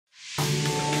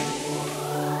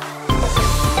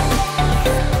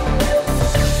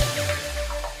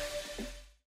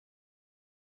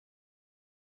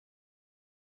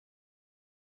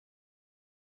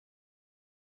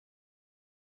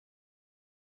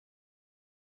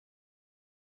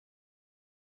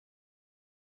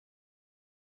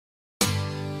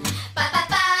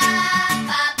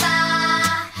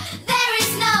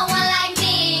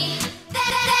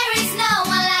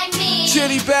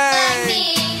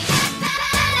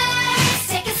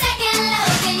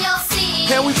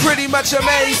pretty much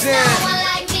amazing.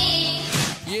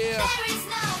 Yeah.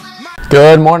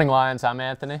 Good morning, Lions. I'm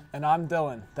Anthony. And I'm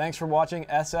Dylan. Thanks for watching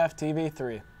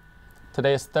SFTV3.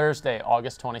 Today is Thursday,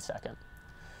 August 22nd.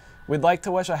 We'd like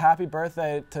to wish a happy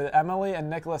birthday to Emily and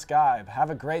Nicholas Geib. Have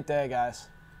a great day, guys.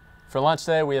 For lunch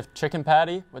today, we have chicken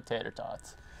patty with tater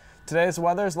tots. Today's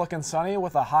weather is looking sunny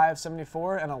with a high of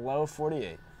 74 and a low of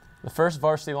 48. The first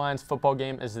Varsity Lions football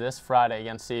game is this Friday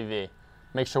against CV.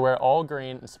 Make sure to wear all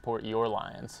green and support your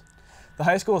Lions. The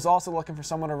high school is also looking for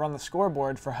someone to run the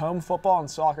scoreboard for home football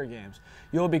and soccer games.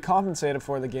 You will be compensated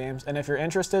for the games, and if you're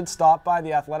interested, stop by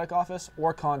the athletic office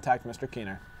or contact Mr.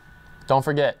 Keener. Don't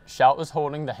forget, Shout is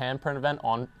holding the handprint event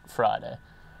on Friday.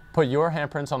 Put your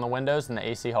handprints on the windows in the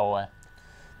AC hallway.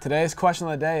 Today's question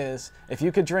of the day is, if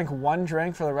you could drink one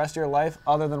drink for the rest of your life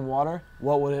other than water,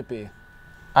 what would it be?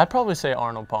 I'd probably say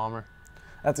Arnold Palmer.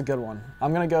 That's a good one.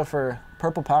 I'm going to go for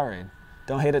Purple Powerade.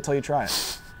 Don't hate it till you try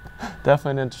it.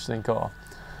 Definitely an interesting call.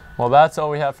 Well, that's all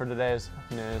we have for today's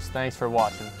news. Thanks for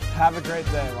watching. Have a great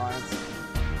day, Lions.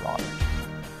 Bye.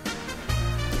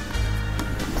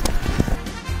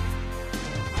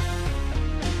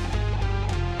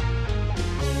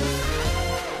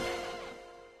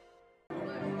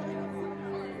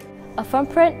 A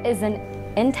footprint is an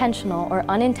intentional or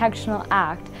unintentional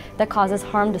act that causes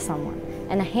harm to someone,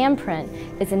 and a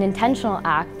handprint is an intentional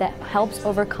act that helps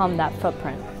overcome that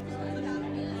footprint.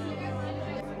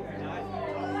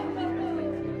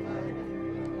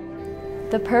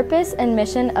 The purpose and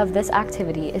mission of this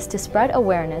activity is to spread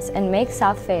awareness and make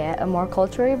South Fayette a more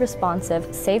culturally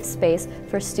responsive, safe space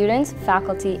for students,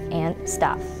 faculty, and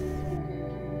staff.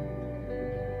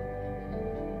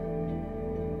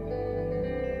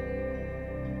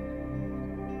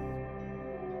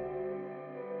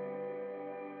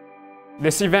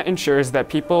 This event ensures that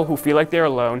people who feel like they're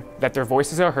alone, that their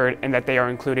voices are heard, and that they are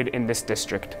included in this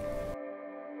district.